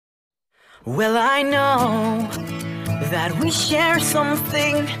Well, I know that we share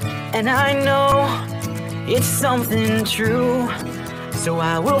something, and I know it's something true. So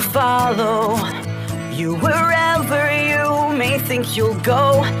I will follow you wherever you may think you'll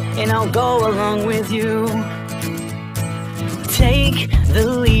go, and I'll go along with you. Take the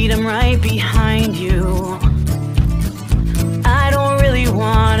lead, I'm right behind you. I don't really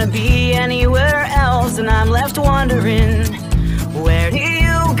wanna be anywhere else, and I'm left wondering, where do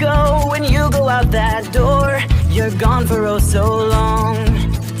you go when you go out that door? You're gone for oh so long,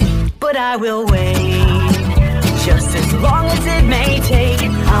 but I will wait, just as long as it may take.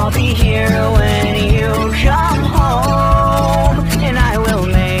 I'll be here when you come home, and I will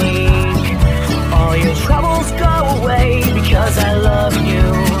make all your troubles go away, because I love you,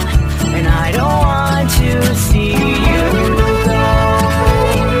 and I don't want to see you go.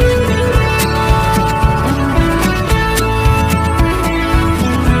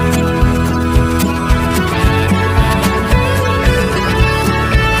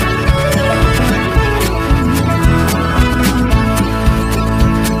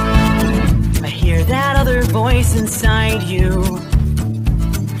 Voice inside you,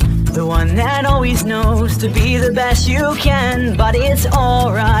 the one that always knows to be the best you can, but it's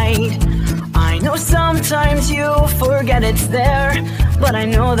alright. I know sometimes you forget it's there, but I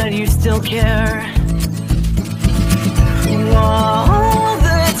know that you still care. All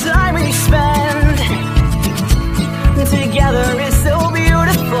the time we spend together is so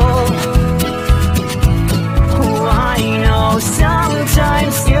beautiful. I know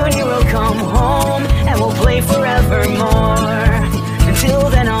sometime soon you will come home, and we'll play forevermore. Until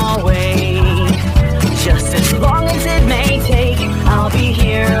then I'll wait, just as long as it may take. I'll be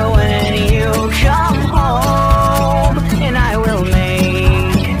here when you come home, and I will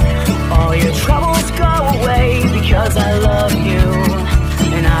make all your troubles go away, because I love you,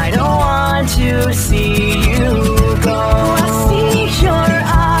 and I don't want to see you go. I see your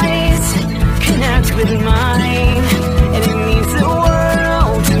eyes connect with mine, and it means the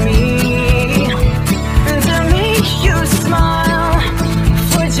world to me, to make you smile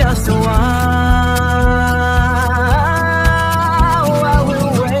for just a while. I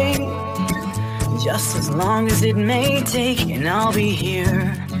will wait, just as long as it may take, and I'll be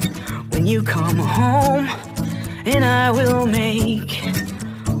here when you come home, and I will make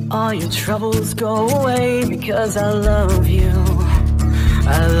all your troubles go away, because I love you.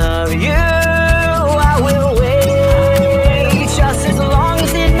 I love you. I will wait, just as long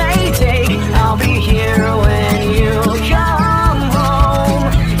as it may take. I'll be here when you come home,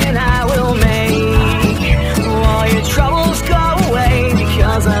 and I will make all your troubles go away,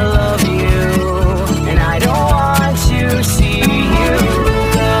 because I love you, and I don't want to see you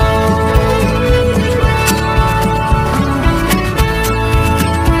go.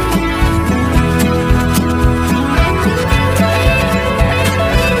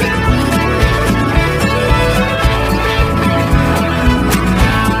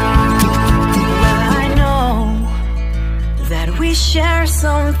 Share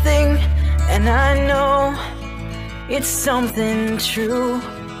something, and I know it's something true.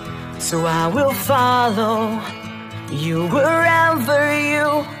 So I will follow you wherever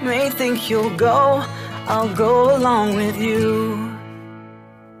you may think you'll go. I'll go along with you.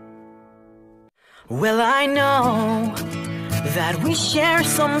 Well, I know that we share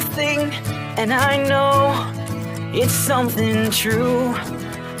something, and I know it's something true.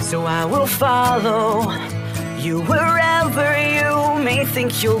 So I will follow you wherever you may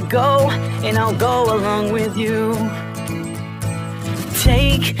think you'll go, and I'll go along with you.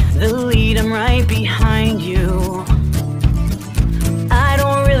 Take the lead, I'm right behind you. I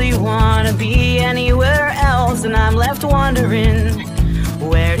don't really wanna be anywhere else, and I'm left wondering,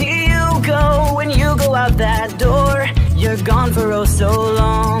 where do you go when you go out that door? You're gone for oh so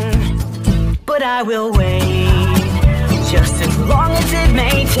long, but I will wait, just as long as it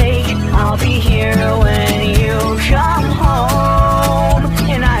may take. I'll be here when you come home,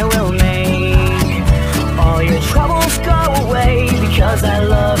 and I will make all your troubles go away, because I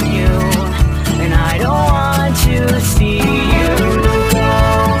love you, and I don't want to see you go.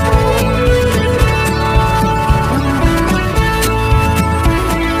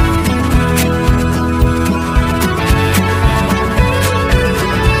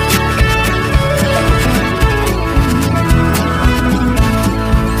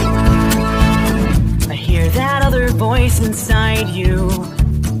 Voice inside you,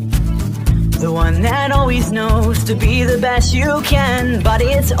 the one that always knows to be the best you can, but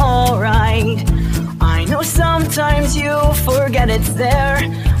it's alright. I know sometimes you forget it's there,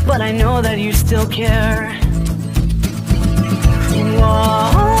 but I know that you still care.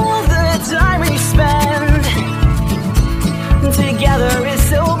 All the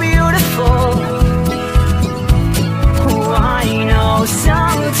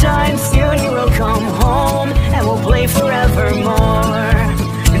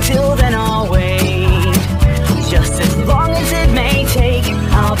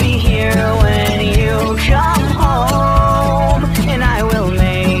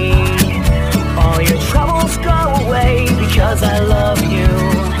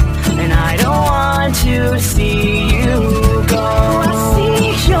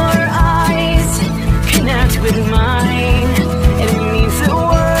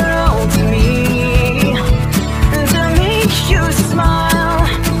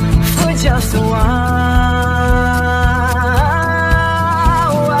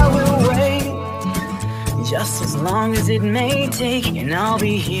it may take, and I'll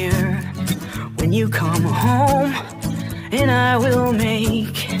be here when you come home, and I will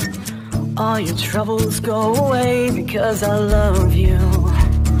make all your troubles go away because I love you.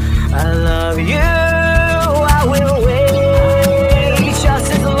 I love you. I will wait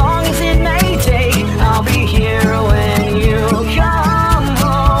just as long as it may take. I'll be here when you come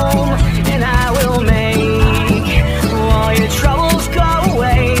home, and I will make all your troubles go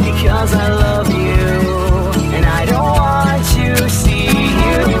away because I love you, and I don't want to see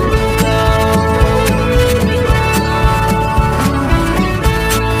you go.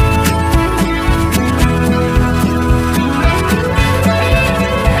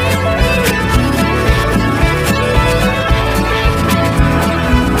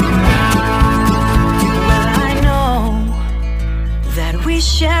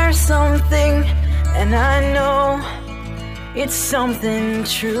 Share something, and I know it's something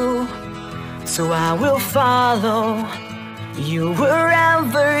true, so I will follow you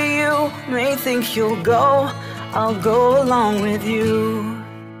wherever you may think you'll go. I'll go along with you.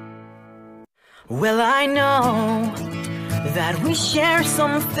 Well, I know that we share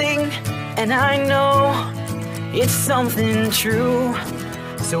something, and I know it's something true,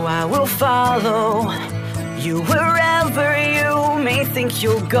 so I will follow you wherever you may think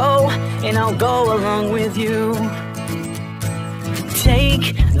you'll go, and I'll go along with you.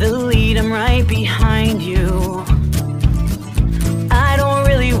 Take the lead, I'm right behind you. I don't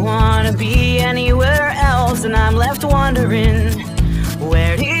really want to be anywhere else, and I'm left wondering,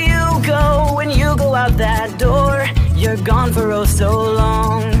 where do you go when you go out that door? You're gone for oh so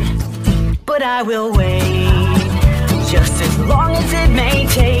long, but I will wait just as long as it may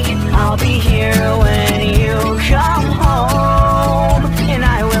take. I'll be here when you come home, and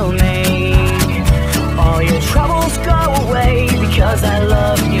I will make all your troubles go away because I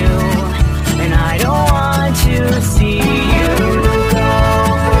love you, and I don't want to see you go.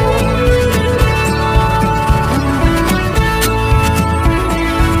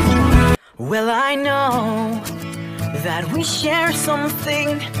 Well, I know that we share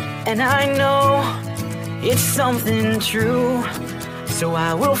something, and I know it's something true, so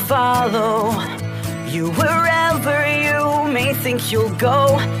I will follow you wherever you may think you'll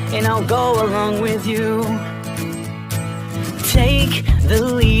go, and I'll go along with you. Take the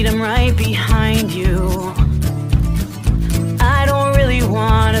lead, I'm right behind you. I don't really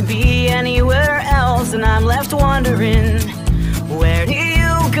want to be anywhere else, and I'm left wondering, where do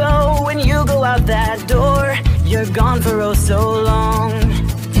you go when you go out that door? You're gone for oh so long,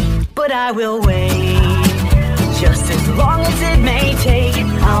 but I will wait just as long as it may take.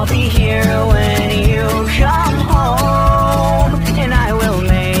 I'll be here when you come home, and I will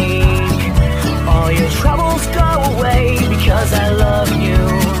make all your troubles go away because I love you,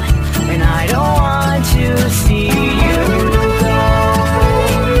 and I don't want to see you go.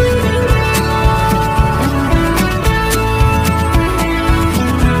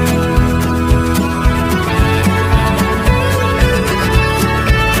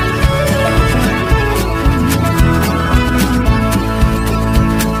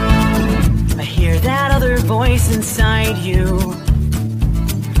 Voice inside you,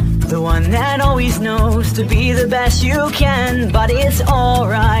 the one that always knows to be the best you can, but it's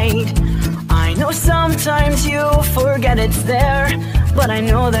alright. I know sometimes you forget it's there, but I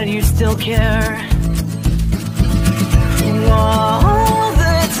know that you still care. All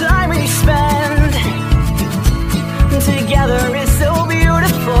the time we spend together is so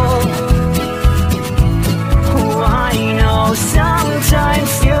beautiful. I know sometime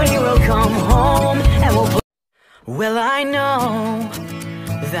soon you will come home, and we'll play. Well, I know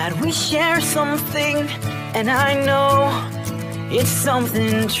that we share something, and I know it's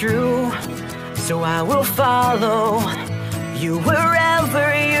something true, so I will follow you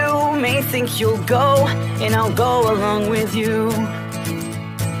wherever you may think you'll go, and I'll go along with you.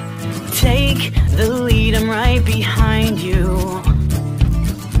 Take the lead, I'm right behind you.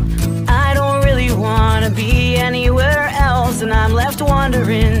 I don't really want to be anywhere else, and I'm left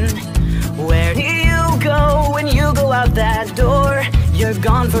wondering, where do you go when you go out that door? You're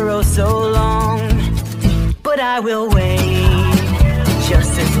gone for oh so long, but I will wait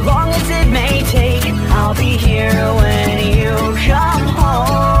just as long as it may take. I'll be here when you come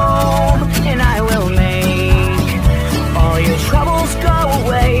home, and I will make all your troubles go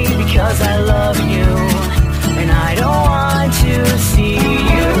away because I love you, and I don't want to see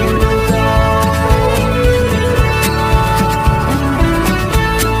you go.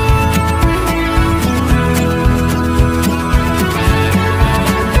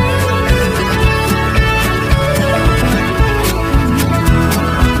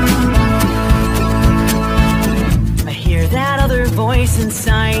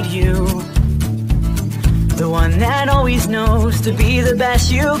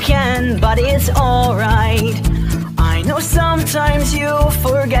 that you can, but it's alright. I know sometimes you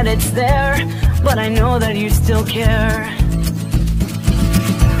forget it's there, but I know that you still care.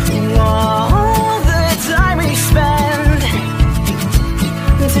 All the time we spend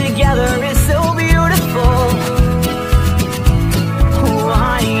together is so beautiful.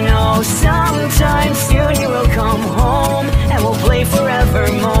 I know sometimes soon you will come home and we'll play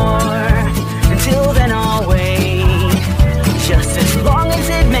forevermore. Until then I'll wait, just as long as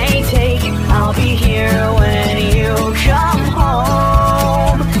it may take. I'll be here when you come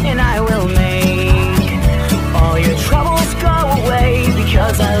home, and I will make all your troubles go away,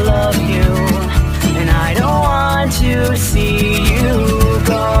 because I love you and I don't want to see you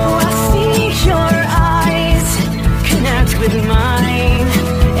go. I see your eyes connect with mine,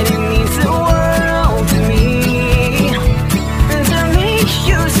 and it means the world to me, and to make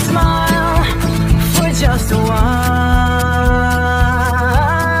you smile for just a while.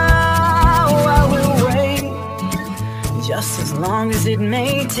 I will wait, just as long as it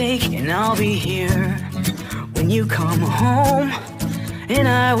may take, and I'll be here when you come home, and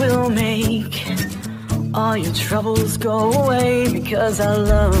I will make all your troubles go away, because I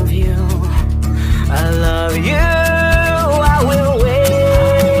love you. I love